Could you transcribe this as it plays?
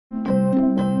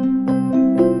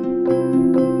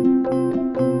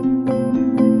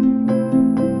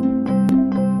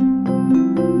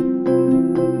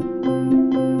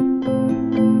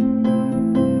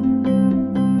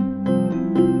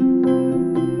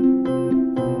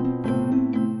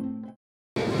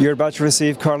You're about to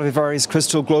receive Karlovy Vary's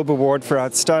Crystal Globe Award for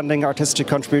Outstanding Artistic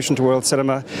Contribution to World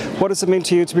Cinema. What does it mean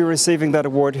to you to be receiving that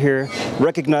award here,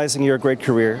 recognising your great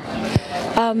career?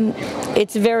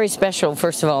 It's very special.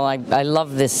 First of all, I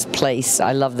love this place.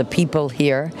 I love the people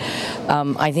here.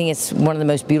 I think it's one of the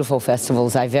most beautiful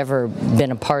festivals I've ever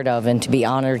been a part of, and to be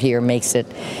honored here makes it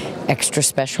extra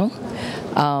special.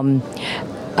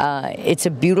 It's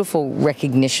a beautiful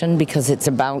recognition because it's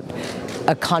about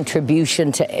a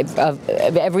contribution to of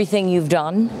everything you've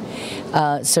done,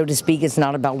 so to speak. It's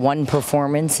not about one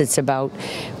performance. It's about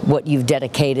what you've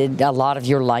dedicated a lot of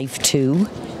your life to.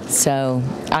 So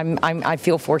I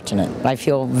feel fortunate. I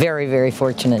feel very, very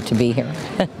fortunate to be here.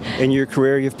 In your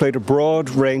career, you've played a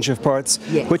broad range of parts.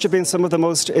 Yes. Which have been some of the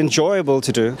most enjoyable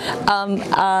to do?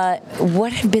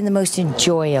 What have been the most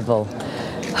enjoyable?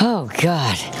 Oh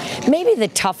God, maybe the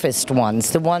toughest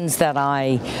ones, the ones that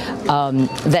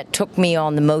that took me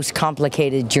on the most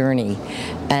complicated journey,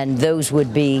 and those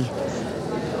would be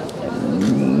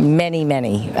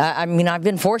many. I mean, I've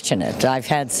been fortunate. I've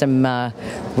had some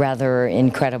rather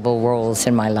incredible roles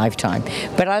in my lifetime,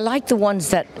 but I like the ones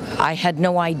that I had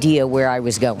no idea where I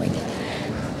was going.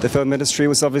 The film industry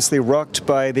was obviously rocked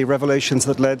by the revelations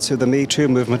that led to the Me Too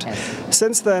movement. Yes.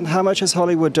 Since then, how much has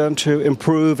Hollywood done to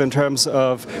improve in terms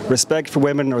of respect for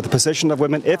women or the position of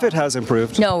women, if it has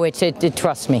improved? No,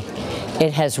 trust me,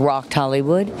 it has rocked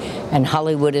Hollywood, and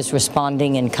Hollywood is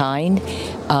responding in kind.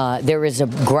 There is a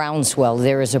groundswell,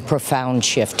 there is a profound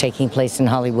shift taking place in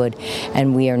Hollywood,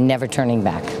 and we are never turning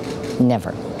back.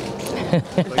 Never.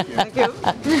 Thank you.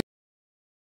 Thank you.